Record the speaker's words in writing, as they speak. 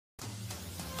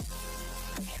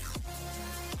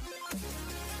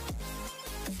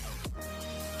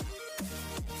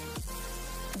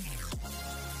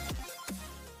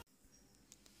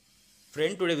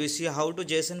Friend, today we see how to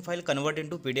JSON file convert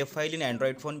into PDF file in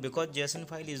Android phone because JSON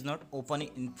file is not open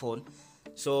in phone.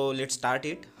 So let's start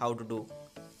it. How to do?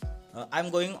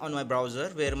 I'm going on my browser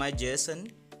where my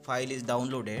JSON file is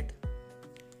downloaded,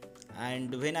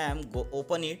 and when I am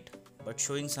open it but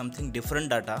showing something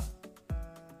different data,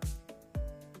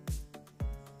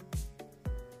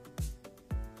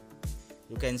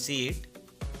 you can see it.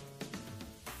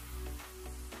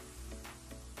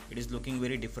 It is looking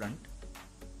very different.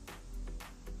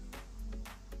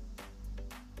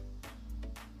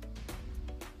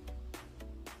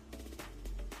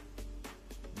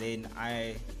 Then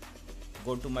I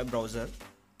go to my browser,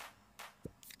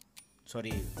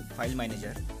 file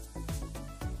manager.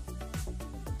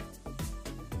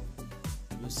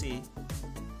 You see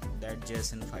that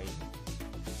JSON file.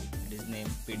 It is named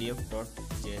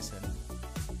pdf.json.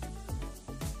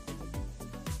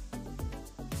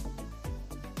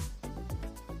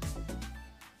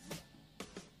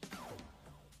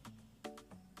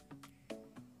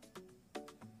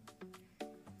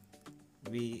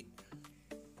 We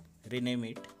rename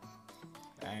it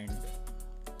and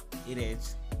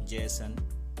erase JSON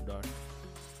dot.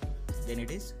 Then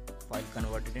it is file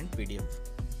converted in PDF.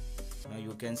 Now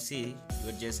you can see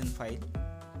your JSON file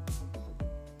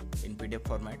in PDF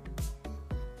format.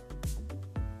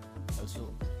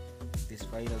 Also, this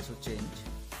file also change.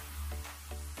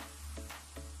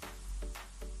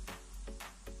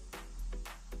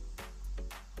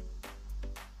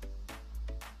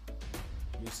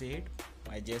 You see it.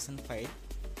 My JSON file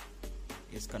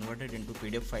is converted into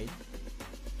PDF file,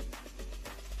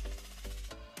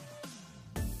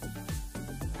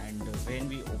 and when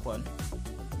we open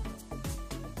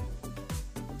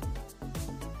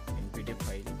in PDF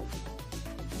file,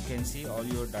 you can see all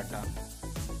your data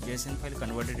JSON file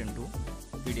converted into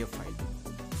PDF file.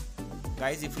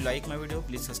 Guys, if you like my video,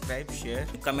 please subscribe, share,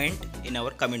 comment in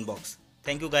our comment box.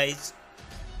 Thank you guys.